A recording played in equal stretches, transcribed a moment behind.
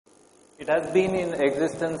It has been in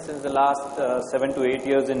existence since the last 7 to 8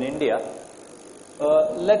 years in India.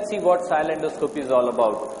 Let's see what Sialendoscopy is all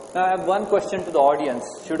about. Now I have one question to the audience.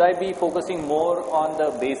 Should I be focusing more on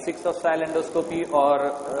the basics of Sialendoscopy or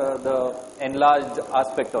the enlarged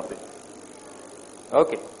aspect of it?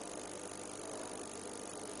 Okay.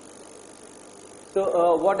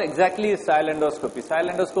 So what exactly is Sialendoscopy?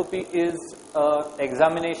 Sialendoscopy is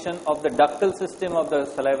examination of the ductal system of the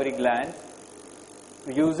salivary gland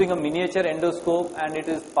using a miniature endoscope, and it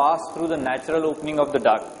is passed through the natural opening of the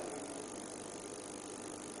duct.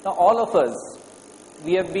 Now all of us,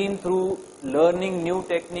 we have been through learning new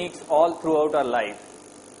techniques all throughout our life,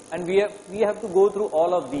 and we have to go through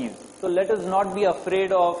all of these. So let us not be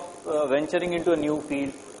afraid of venturing into a new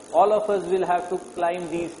field. All of us will have to climb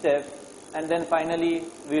these steps, and then finally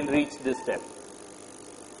we will reach this step.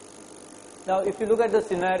 Now if you look at the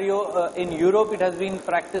scenario, in Europe it has been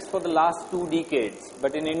practiced for the last 2 decades,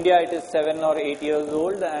 but in India it is 7 or 8 years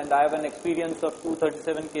old, and I have an experience of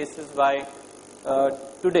 237 cases by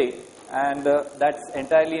today, and that's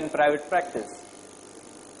entirely in private practice.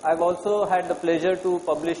 I've also had the pleasure to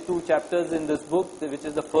publish 2 chapters in this book, which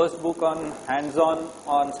is the first book on hands-on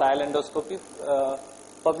on Sialendoscopy,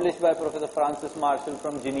 published by Professor Francis Marshall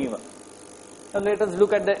from Geneva. Now let us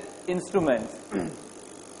look at the instruments.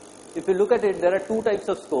 If you look at it, there are 2 types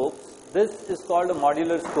of scopes. This is called a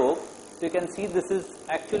modular scope. So you can see this is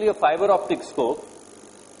actually a fiber optic scope.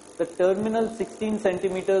 The terminal 16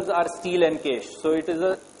 centimeters are steel encased. So it is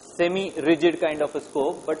a semi-rigid kind of a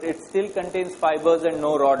scope, but it still contains fibers and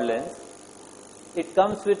no rod lens. It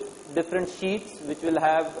comes with different sheets which will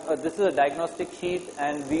have, this is a diagnostic sheet,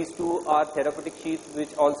 and these 2 are therapeutic sheets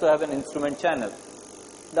which also have an instrument channel.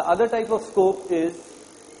 The other type of scope is,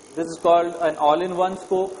 this is called an all-in-one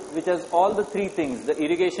scope, which has all the 3 things, the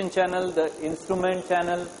irrigation channel, the instrument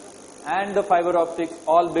channel, and the fiber optics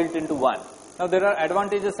all built into one. Now there are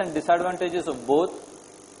advantages and disadvantages of both.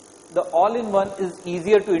 The all-in-one is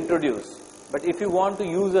easier to introduce, but if you want to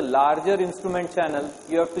use a larger instrument channel,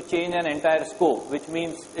 you have to change an entire scope, which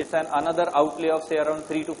means it's another outlay of say around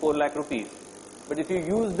 3 to 4 lakh rupees. But if you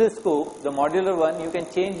use this scope, the modular one, you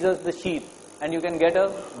can change just the sheath, and you can get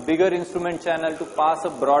a bigger instrument channel to pass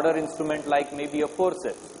a broader instrument like maybe a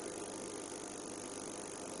forceps.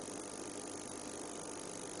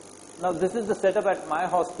 Now this is the setup at my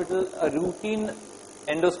hospital. A routine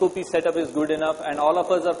endoscopy setup is good enough, and all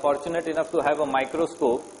of us are fortunate enough to have a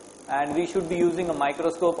microscope, and we should be using a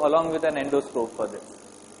microscope along with an endoscope for this.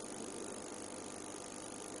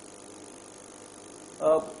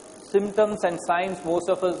 Symptoms and signs most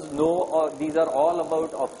of us know, these are all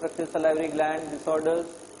about obstructive salivary gland disorders.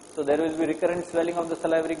 So there will be recurrent swelling of the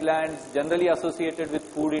salivary glands, generally associated with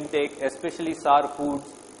food intake, especially sour foods.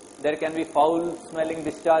 There can be foul smelling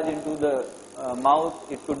discharge into the mouth.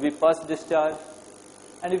 It could be pus discharge.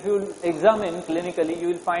 And if you examine clinically, you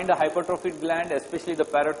will find a hypertrophied gland, especially the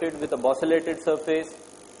parotid with a bossylated surface.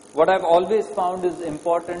 What I've always found is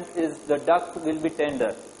important is the duct will be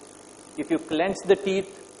tender. If you clench the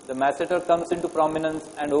teeth, the masseter comes into prominence,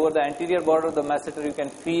 and over the anterior border of the masseter you can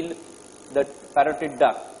feel the parotid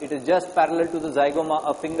duct. It is just parallel to the zygoma,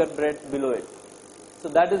 a finger breadth below it. So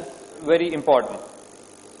that is very important.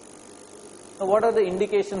 Now what are the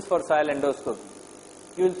indications for Sialendoscopy?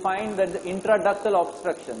 You will find that the intraductal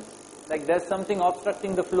obstructions, like there's something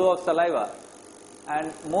obstructing the flow of saliva,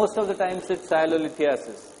 and most of the times it's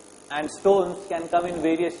sialolithiasis. And stones can come in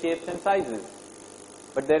various shapes and sizes,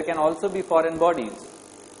 but there can also be foreign bodies,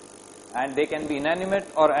 and they can be inanimate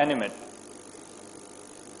or animate.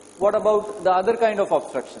 What about the other kind of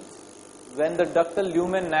obstructions? When the ductal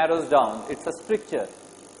lumen narrows down, it's a stricture,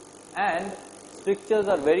 and strictures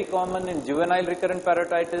are very common in juvenile recurrent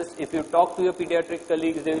parotitis. If you talk to your pediatric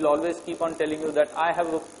colleagues, they will always keep on telling you that I have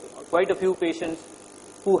quite a few patients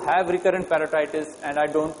who have recurrent parotitis and I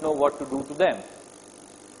don't know what to do to them.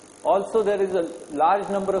 Also, there is a large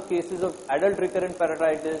number of cases of adult recurrent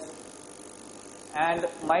parotitis, and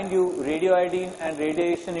mind you, radioiodine and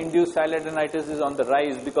radiation-induced sialadenitis is on the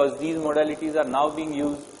rise because these modalities are now being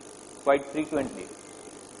used quite frequently.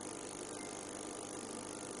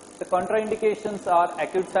 The contraindications are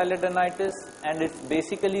acute sialadenitis, and it's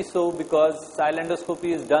basically so because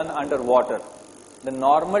sialendoscopy is done underwater. The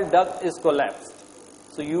normal duct is collapsed,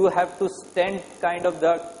 so you have to stent kind of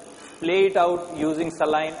the play it out using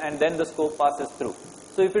saline, and then the scope passes through.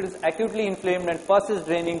 So if it is acutely inflamed and pus is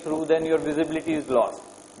draining through, then your visibility is lost.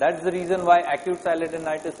 That's the reason why acute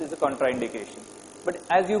sialadenitis is a contraindication. But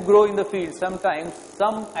as you grow in the field, sometimes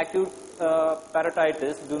some acute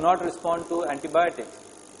parotitis do not respond to antibiotics.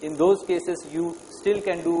 In those cases, you still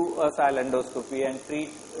can do a sialendoscopy and treat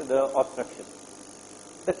the obstruction.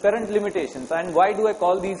 The current limitations, and why do I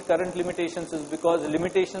call these current limitations is because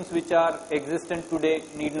limitations which are existent today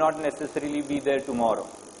need not necessarily be there tomorrow,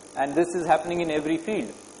 and this is happening in every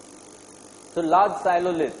field. So large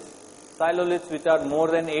siloliths which are more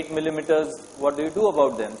than 8 millimeters, what do you do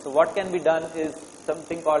about them? So what can be done is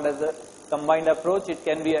something called as a combined approach. It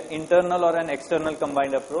can be an internal or an external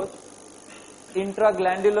combined approach.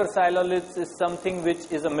 Intraglandular siloliths is something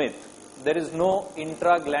which is a myth. There is no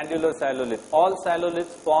intraglandular silolith. All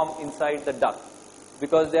siloliths form inside the duct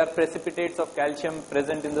because they are precipitates of calcium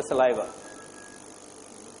present in the saliva.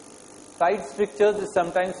 Side strictures is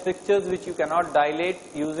sometimes strictures which you cannot dilate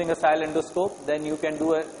using a sialendoscope. Then you can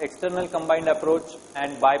do an external combined approach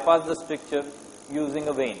and bypass the stricture using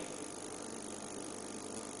a vein.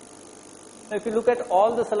 Now, if you look at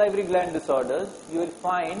all the salivary gland disorders, you will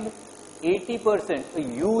find 80%, a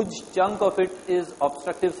huge chunk of it is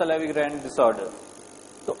obstructive salivary gland disorder.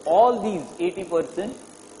 So all these 80%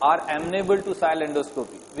 are amenable to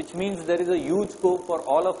sialendoscopy, which means there is a huge scope for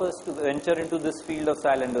all of us to venture into this field of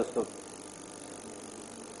sialendoscopy.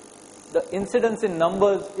 The incidence in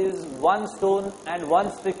numbers is 1 stone and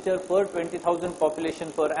 1 stricture per 20,000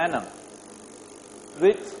 population per annum,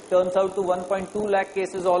 which turns out to 1.2 lakh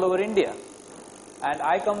cases all over India. And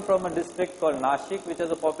I come from a district called Nashik, which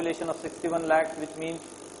has a population of 61 lakhs, which means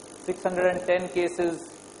 610 cases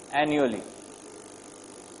annually.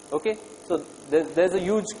 Okay, so there's a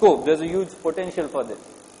huge scope, there's a huge potential for this.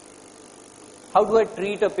 How do I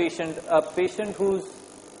treat a patient? A patient who's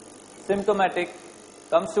symptomatic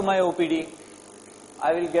comes to my OPD,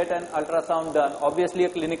 I will get an ultrasound done. Obviously, a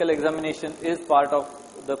clinical examination is part of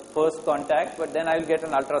the first contact, but then I will get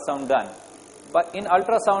an ultrasound done. But in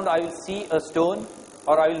ultrasound, I will see a stone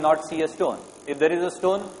or I will not see a stone. If there is a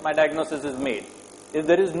stone, my diagnosis is made. If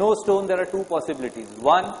there is no stone, there are two possibilities.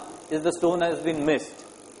 One is the stone has been missed.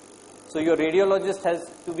 So your radiologist has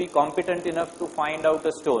to be competent enough to find out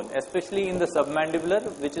a stone, especially in the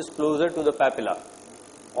submandibular, which is closer to the papilla.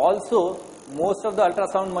 Also, most of the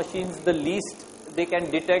ultrasound machines, the least they can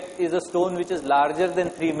detect is a stone which is larger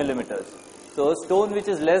than 3 millimeters. So a stone which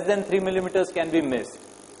is less than 3 millimeters can be missed.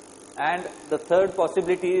 And the third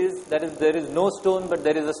possibility is that there is no stone, but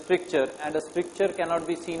there is a stricture, and a stricture cannot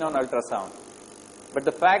be seen on ultrasound. But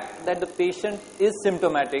the fact that the patient is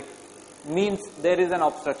symptomatic means there is an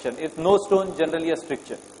obstruction. If no stone, generally a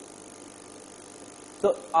stricture.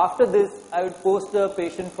 So after this, I would post the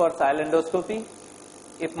patient for sialendoscopy.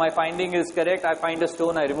 If my finding is correct, I find a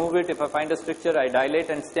stone, I remove it. If I find a stricture, I dilate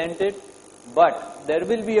and stent it. But there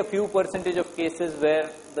will be a few percentage of cases where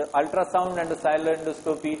the ultrasound and the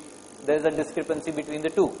sialendoscopy, there is a discrepancy between the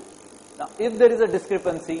two. Now, if there is a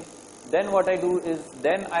discrepancy, then what I do is,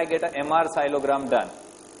 then I get an MR sialogram done.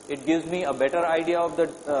 It gives me a better idea of the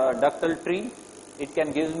ductal tree. It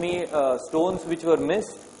can give me stones which were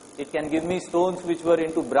missed. It can give me stones which were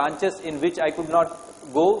into branches in which I could not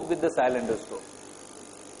go with the sialendoscope.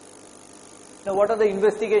 Now, what are the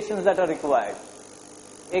investigations that are required?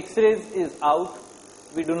 X-rays is out.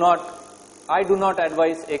 I do not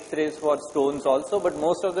advise X-rays for stones also, but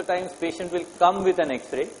most of the times patient will come with an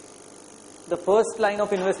X-ray. The first line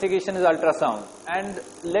of investigation is ultrasound. And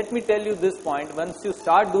let me tell you this point, once you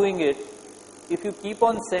start doing it, if you keep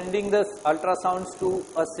on sending the ultrasounds to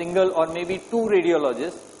a single or maybe two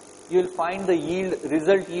radiologists, you will find the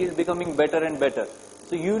result yield becoming better and better.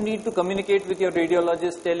 So you need to communicate with your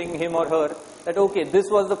radiologist, telling him or her that, okay, this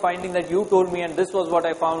was the finding that you told me and this was what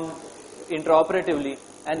I found intraoperatively,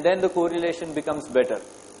 and then the correlation becomes better.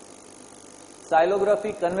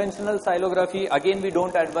 Sialography, conventional sialography, again we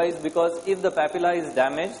don't advise, because if the papilla is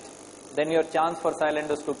damaged, then your chance for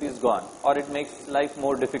sialendoscopy is gone, or it makes life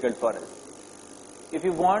more difficult for us. If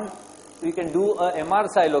you want, we can do a MR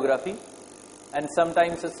sialography and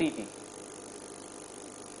sometimes a CT.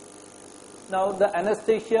 Now the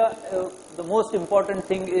anesthesia, the most important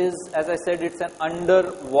thing is, as I said, it's an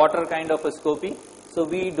underwater kind of a scopy. So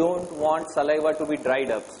we don't want saliva to be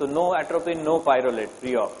dried up. So no atropine, no pyrolate,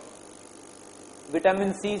 pre-op.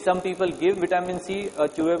 Vitamin C, some people give vitamin C, a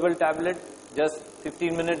chewable tablet, just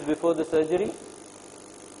 15 minutes before the surgery.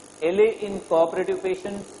 LA in cooperative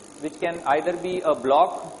patients, which can either be a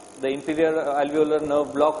block, the inferior alveolar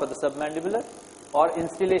nerve block for the submandibular, or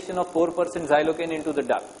instillation of 4% xylocaine into the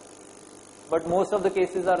duct. But most of the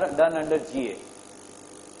cases are done under GA,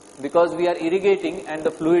 because we are irrigating and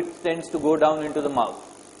the fluid tends to go down into the mouth.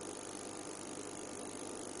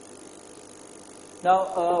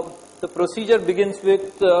 Now, the procedure begins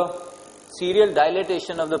with serial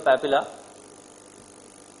dilatation of the papilla.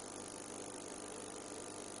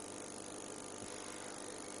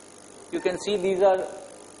 You can see these are,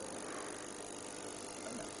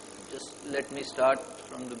 just let me start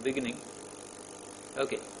from the beginning.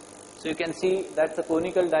 Okay, so you can see that's a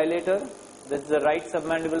conical dilator. This is the right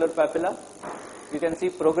submandibular papilla. You can see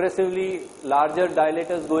progressively larger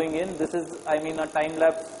dilators going in. This is, I mean, a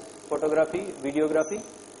time-lapse photography, videography.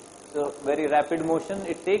 So very rapid motion.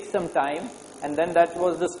 It takes some time, and then that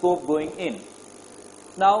was the scope going in.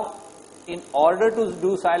 Now, in order to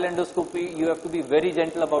do sialendoscopy, you have to be very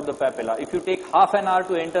gentle about the papilla. If you take half an hour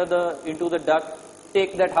to enter into the duct,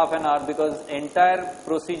 take that half an hour, because entire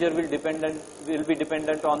procedure will be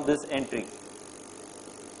dependent on this entry.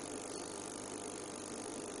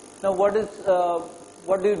 Now, what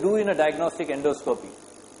do you do in a diagnostic endoscopy?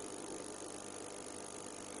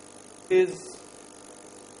 Is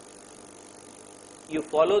you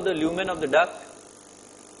follow the lumen of the duct.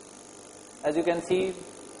 As you can see,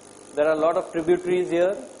 there are a lot of tributaries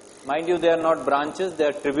here. Mind you, they are not branches, they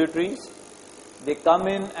are tributaries. They come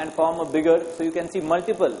in and form a bigger, so you can see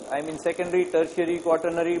multiple, I mean secondary, tertiary,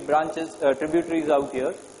 quaternary branches, tributaries out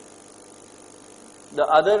here. The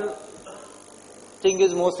other thing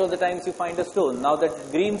is, most of the times you find a stone. Now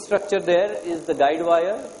that green structure there is the guide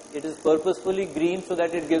wire. It is purposefully green so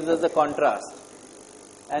that it gives us the contrast.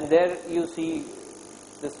 And there you see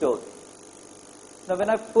the stone. Now when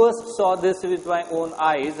I first saw this with my own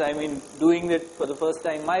eyes, I mean doing it for the first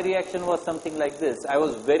time, my reaction was something like this. I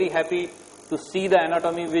was very happy to see the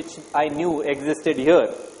anatomy which I knew existed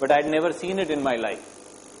here, but I had never seen it in my life.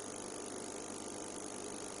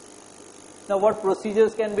 Now what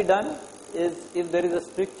procedures can be done is, if there is a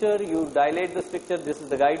stricture, you dilate the stricture. This is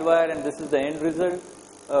the guide wire and this is the end result.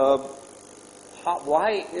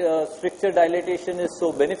 Why stricture dilatation is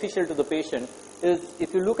so beneficial to the patient is,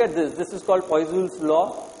 if you look at this is called Poiseuille's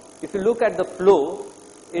law. If you look at the flow,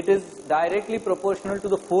 it is directly proportional to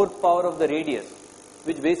the fourth power of the radius,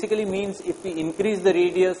 which basically means if we increase the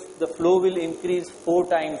radius, the flow will increase 4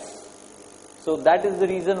 times. So that is the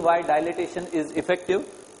reason why dilatation is effective.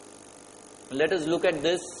 Let us look at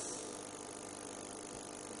this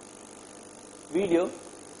video.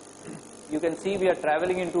 You can see we are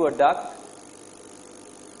traveling into a duct.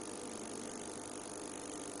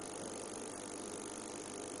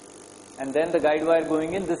 And then the guide wire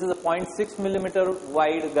going in. This is a 0.6 millimeter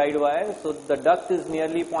wide guide wire. So the duct is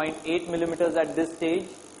nearly 0.8 millimeters at this stage.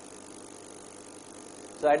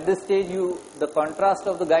 So at this stage, the contrast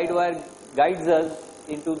of the guide wire guides us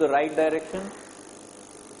into the right direction.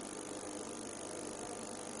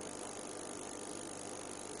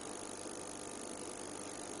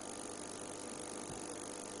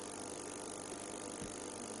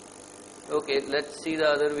 Okay, let's see the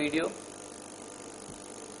other video.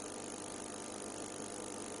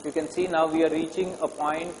 You can see now we are reaching a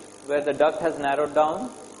point where the duct has narrowed down.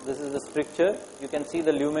 This is the stricture. You can see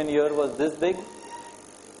the lumen here was this big.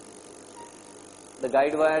 The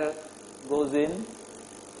guide wire goes in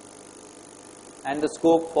and the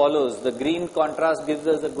scope follows. The green contrast gives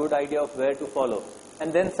us a good idea of where to follow.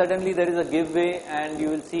 And then suddenly there is a give way, and you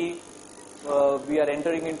will see we are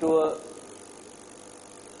entering into a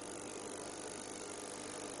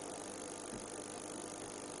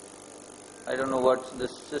I don't know what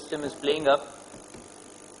this system is playing up.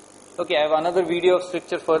 Okay, I have another video of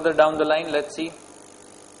stricture further down the line. Let's see.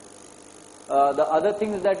 The other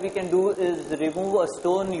things that we can do is remove a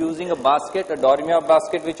stone using a basket, a Dormia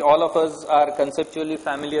basket, which all of us are conceptually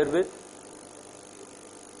familiar with.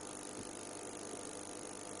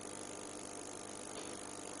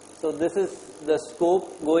 So this is the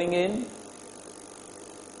scope going in.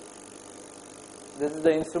 This is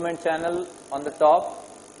the instrument channel on the top.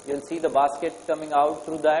 You'll see the basket coming out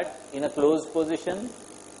through that in a closed position,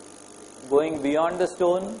 going beyond the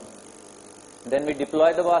stone. Then we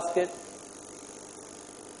deploy the basket,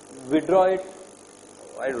 withdraw it.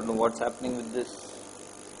 I don't know what's happening with this.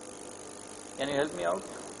 Can you help me out?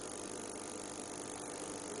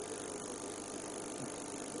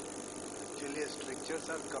 Actually, strictures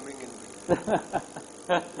are coming in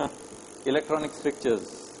between. Electronic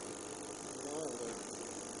strictures.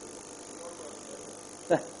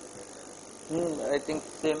 I think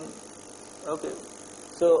same. Okay.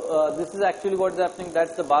 So this is actually what's happening.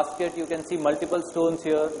 That's the basket. You can see multiple stones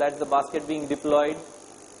here. That's the basket being deployed.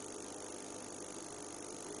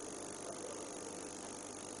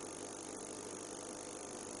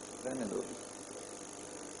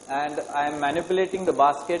 And I am manipulating the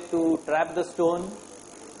basket to trap the stone.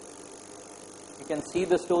 You can see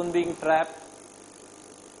the stone being trapped.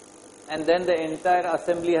 And then the entire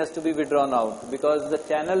assembly has to be withdrawn out, because the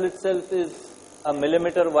channel itself is a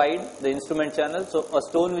millimeter wide, the instrument channel. So a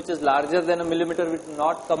stone which is larger than a millimeter will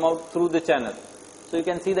not come out through the channel. So you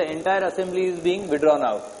can see the entire assembly is being withdrawn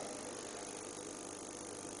out.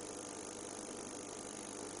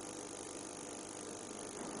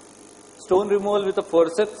 stone removal with a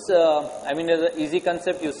forceps, I mean, it's an easy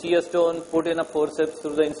concept. You see a stone, put in a forceps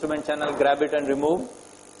through the instrument channel, grab it and remove.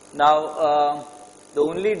 Now, the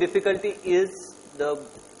only difficulty is the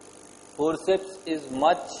forceps is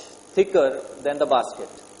much thicker than the basket.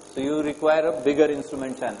 So you require a bigger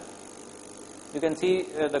instrument channel. You can see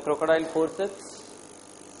the crocodile forceps,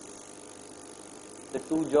 the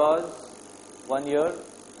two jaws, one here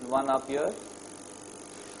and one up here.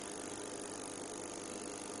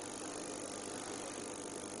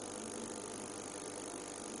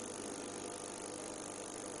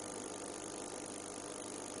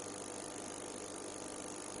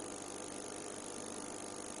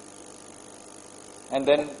 And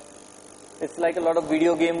then it's like a lot of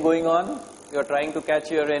video game going on. You are trying to catch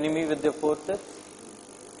your enemy with your forceps.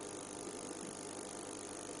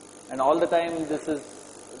 And all the time this is,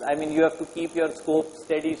 I mean, you have to keep your scope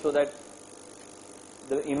steady so that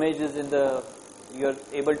the image is in the, you are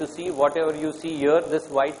able to see whatever you see here. This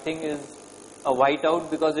white thing is a whiteout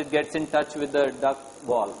because it gets in touch with the duck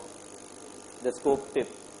ball, the scope tip.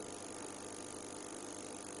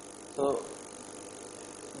 So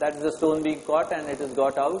that's the stone being caught and it is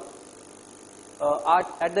got out.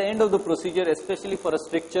 At the end of the procedure, especially for a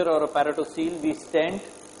stricture or a paratocele, we stent,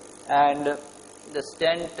 and the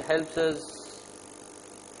stent helps us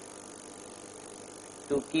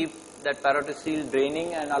to keep that paratocele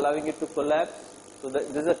draining and allowing it to collapse. So this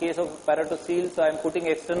is a case of paratocele, so I am putting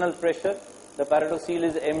external pressure. The paratocele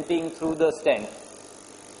is emptying through the stent.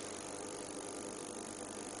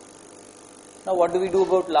 Now what do we do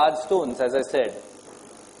about large stones, as I said?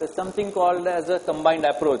 There's something called as a combined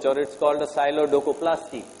approach, or it's called a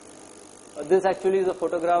sialendoscopy. This actually is a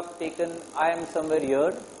photograph taken, I am somewhere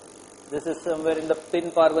here. This is somewhere in the Pin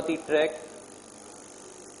Parvati trek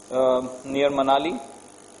near Manali.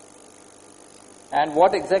 And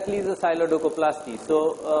what exactly is a sialendoscopy?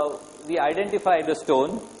 So we identified a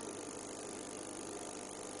stone.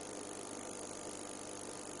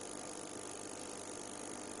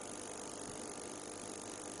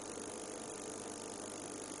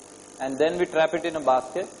 And then we trap it in a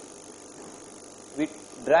basket. We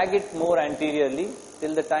drag it more anteriorly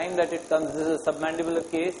till the time that it comes. This is a submandibular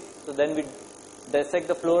case. So then we dissect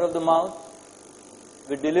the floor of the mouth.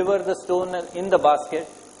 We deliver the stone in the basket,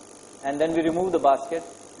 and then we remove the basket,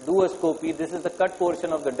 do a scopy. This is the cut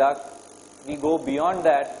portion of the duct. We go beyond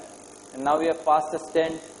that, and now we have passed the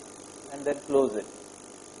stent and then close it.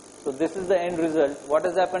 So this is the end result. What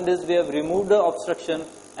has happened is we have removed the obstruction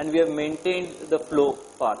and we have maintained the flow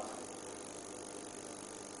path.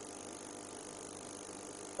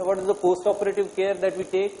 So what is the post-operative care that we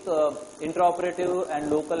take? Intraoperative and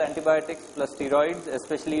local antibiotics plus steroids,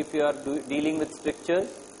 especially if you are dealing with strictures.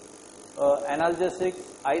 Analgesics,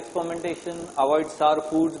 ice fermentation, avoid sour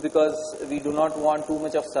foods because we do not want too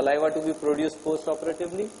much of saliva to be produced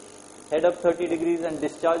post-operatively. Head up 30 degrees and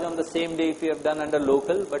discharge on the same day if you have done under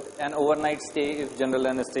local, but an overnight stay if general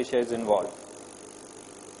anesthesia is involved.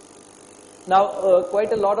 Now,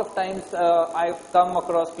 quite a lot of times I've come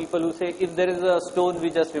across people who say, if there is a stone, we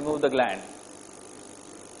just remove the gland.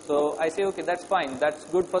 So I say, okay, that's fine. That's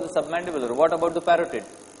good for the submandibular. What about the parotid?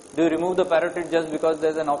 Do you remove the parotid just because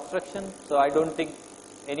there's an obstruction? So I don't think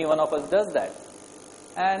any one of us does that.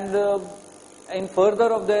 And in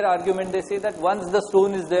further of their argument, they say that once the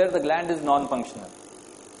stone is there, the gland is non-functional.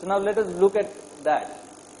 So now let us look at that.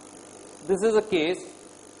 This is a case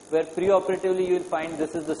where preoperatively you will find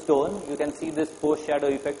this is the stone. You can see this post-shadow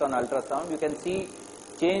effect on ultrasound. You can see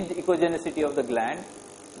changed echogenicity of the gland.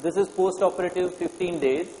 This is post-operative 15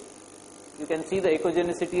 days. You can see the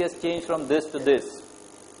echogenicity has changed from this to this.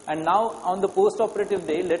 And now on the post-operative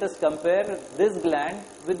day, let us compare this gland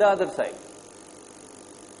with the other side.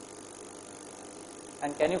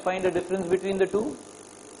 And can you find a difference between the two?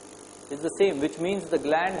 It's the same, which means the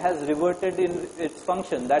gland has reverted in its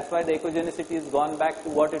function. That's why the echogenicity has gone back to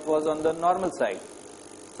what it was on the normal side.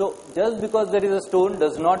 So just because there is a stone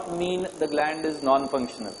does not mean the gland is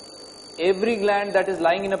non-functional. Every gland that is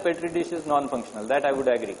lying in a petri dish is non-functional. That I would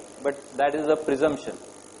agree. But that is a presumption.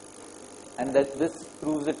 And that this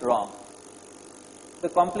proves it wrong. The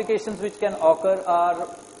complications which can occur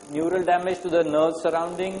are neural damage to the nerve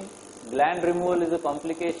surrounding. Gland removal is a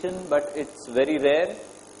complication, but it's very rare.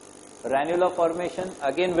 Ranula formation,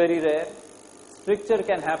 again very rare. Stricture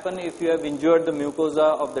can happen if you have injured the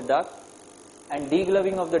mucosa of the duct, and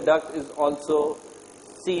degloving of the duct is also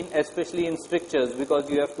seen, especially in strictures, because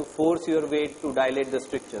you have to force your weight to dilate the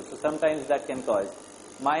stricture. So sometimes that can cause.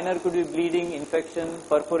 Minor could be bleeding, infection,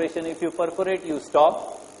 perforation. If you perforate, you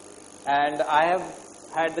stop. And I have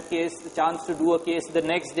had the chance to do a case the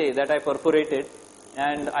next day that I perforated,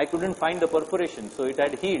 and I couldn't find the perforation, so it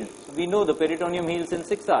had healed. So we know the peritoneum heals in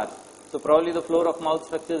 6 hours. So probably the floor of mouth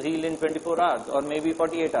structures heal in 24 hours or maybe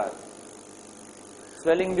 48 hours.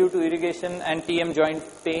 Swelling due to irrigation and TM joint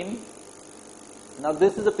pain. Now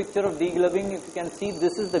this is a picture of degloving. If you can see,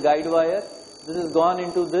 this is the guide wire. This has gone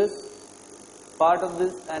into this part of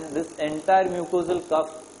this, and this entire mucosal cuff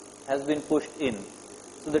has been pushed in.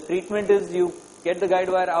 So the treatment is you get the guide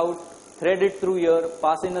wire out, thread it through here,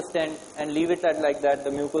 pass in a stent and leave it at like that. The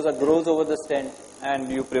mucosa grows over the stent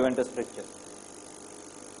and you prevent a stricture.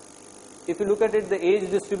 If you look at it, the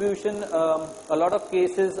age distribution, a lot of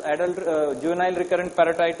cases, juvenile recurrent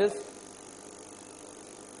parotitis.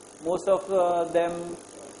 Most of them,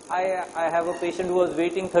 I have a patient who was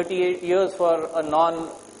waiting 38 years for a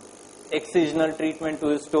non-excisional treatment to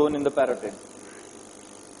his stone in the parotid.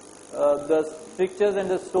 The strictures and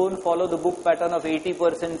the stone follow the book pattern of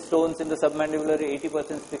 80% stones in the submandibular,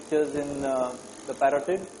 80% strictures in the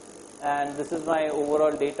parotid. And this is my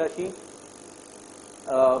overall data sheet.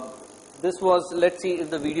 This was, let's see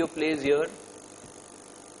if the video plays here.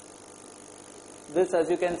 This,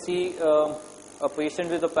 as you can see, a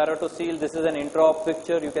patient with a parotocele. This is an intra-op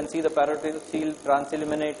picture. You can see the parotocele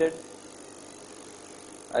transilluminated.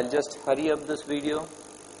 I'll just hurry up this video.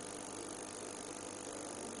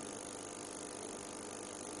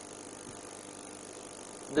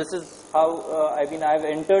 This is how, I've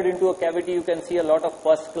entered into a cavity. You can see a lot of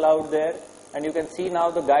pus cloud there. And you can see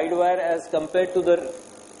now the guide wire as compared to the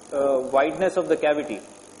wideness of the cavity.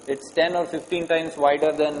 It's 10 or 15 times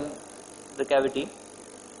wider than the cavity.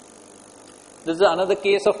 This is another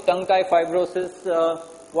case of tongue tie fibrosis.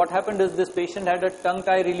 What happened is this patient had a tongue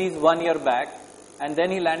tie release 1 year back, and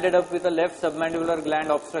then he landed up with a left submandibular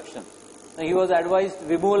gland obstruction. Now he was advised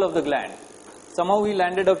removal of the gland. Somehow he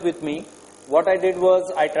landed up with me. What I did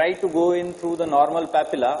was I tried to go in through the normal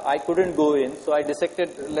papilla. I couldn't go in, so I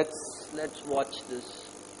dissected. Let's watch this.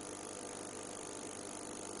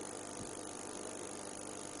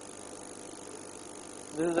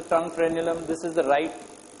 This is the trunk frenulum. This is the right,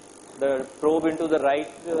 the probe into the right,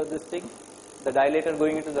 this thing. The dilator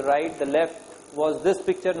going into the right. The left was this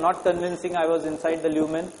picture, not convincing. I was inside the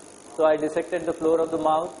lumen. So I dissected the floor of the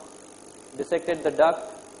mouth, dissected the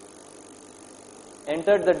duct,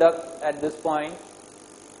 entered the duct at this point,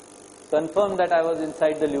 confirmed that I was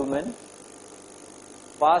inside the lumen,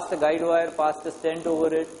 passed a guide wire, passed a stent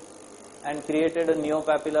over it, and created a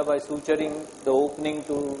neopapilla by suturing the opening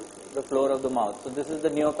to the floor of the mouth. So this is the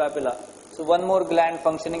neopapilla. So one more gland,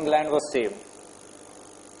 functioning gland, was saved.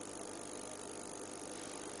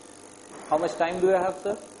 How much time do I have,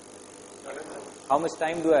 sir? How much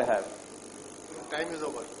time do I have? Time is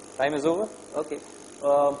over. Time is over? Okay.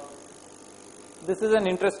 This is an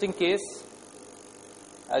interesting case.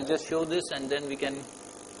 I'll just show this and then we can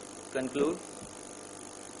conclude.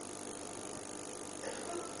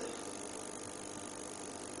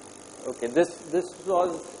 Okay, this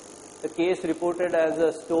was the case reported as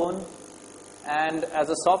a stone and as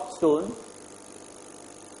a soft stone.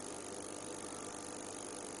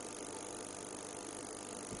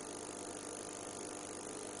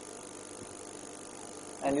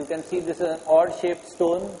 And you can see this is an odd shaped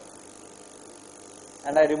stone,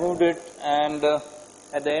 and I removed it, and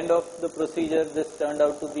at the end of the procedure this turned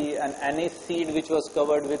out to be an anise seed which was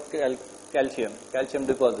covered with calcium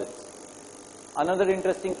deposits. Another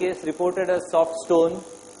interesting case reported as soft stone.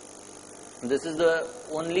 This is the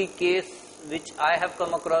only case which I have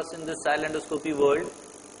come across in the Sialendoscopy world.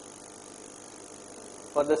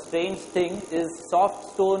 For the strange thing is,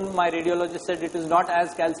 soft stone, my radiologist said it is not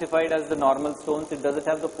as calcified as the normal stones. It doesn't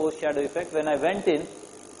have the post shadow effect. When I went in,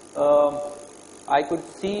 I could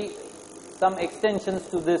see some extensions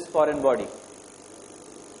to this foreign body,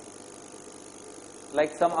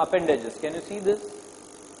 like some appendages. Can you see this?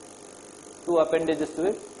 2 appendages to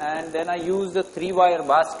it. And then I used a 3-wire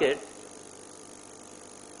basket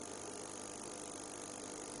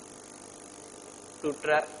to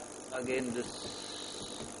trap again this.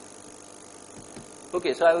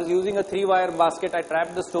 Okay, so I was using a 3-wire basket. I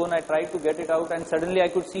trapped the stone, I tried to get it out, and suddenly I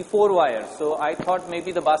could see 4 wires. So I thought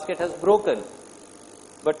maybe the basket has broken.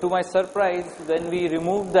 But to my surprise, when we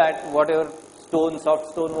removed that, whatever stone,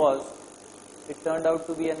 soft stone was, it turned out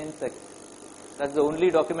to be an insect. That's the only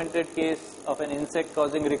documented case of an insect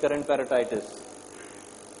causing recurrent parotitis.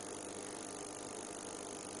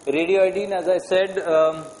 Radioiodine, as I said,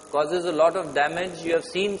 causes a lot of damage. You have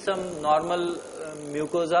seen some normal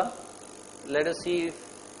mucosa. Let us see if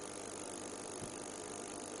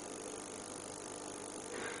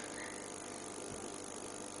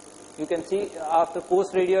you can see after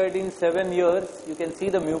post radioiodine 7 years, you can see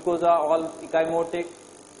the mucosa all ecchymotic.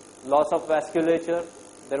 loss of vasculature.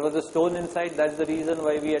 There was a stone inside, that's the reason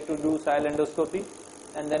why we had to do sialendoscopy,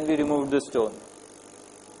 and then we removed the stone.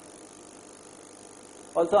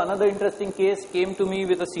 Also, another interesting case came to me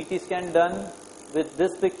with a CT scan done with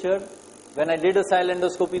this picture. When I did a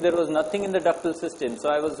sialendoscopy, there was nothing in the ductal system. So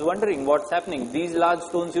I was wondering what's happening. These large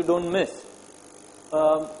stones you don't miss.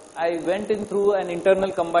 I went in through an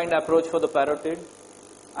internal combined approach for the parotid.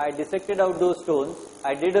 I dissected out those stones.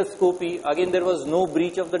 I did a scopy. Again, there was no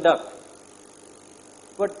breach of the duct.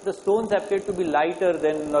 But the stones appeared to be lighter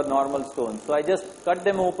than the normal stones. So I just cut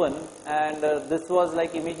them open, and this was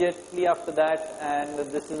like immediately after that, and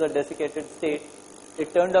this is a desiccated state.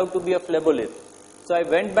 It turned out to be a phlebolith. So I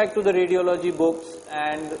went back to the radiology books,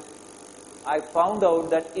 and I found out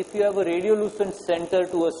that if you have a radiolucent center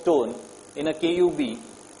to a stone in a KUB,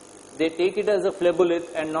 they take it as a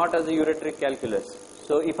phlebolith and not as a ureteric calculus.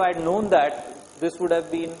 So if I had known that, this would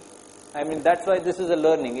have been, that's why this is a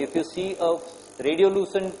learning. If you see a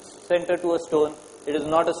radiolucent center to a stone, it is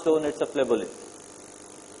not a stone, it's a phlebolith.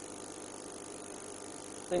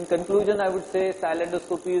 So in conclusion, I would say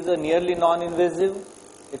sialendoscopy is a nearly non-invasive,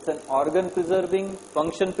 it's an organ preserving,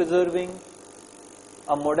 function preserving,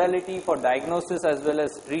 a modality for diagnosis as well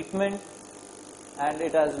as treatment, and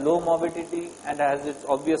it has low morbidity and has its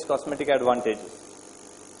obvious cosmetic advantages.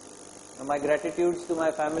 Now, my gratitudes to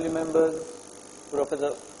my family members,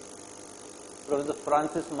 Professor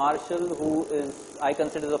Francis Marshall, who is, I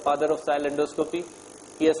consider, the father of sialendoscopy.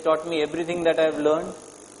 He has taught me everything that I have learned.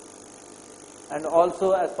 And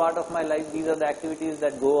also, as part of my life, these are the activities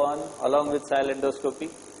that go on along with sialendoscopy.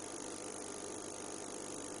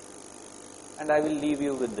 And I will leave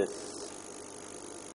you with this.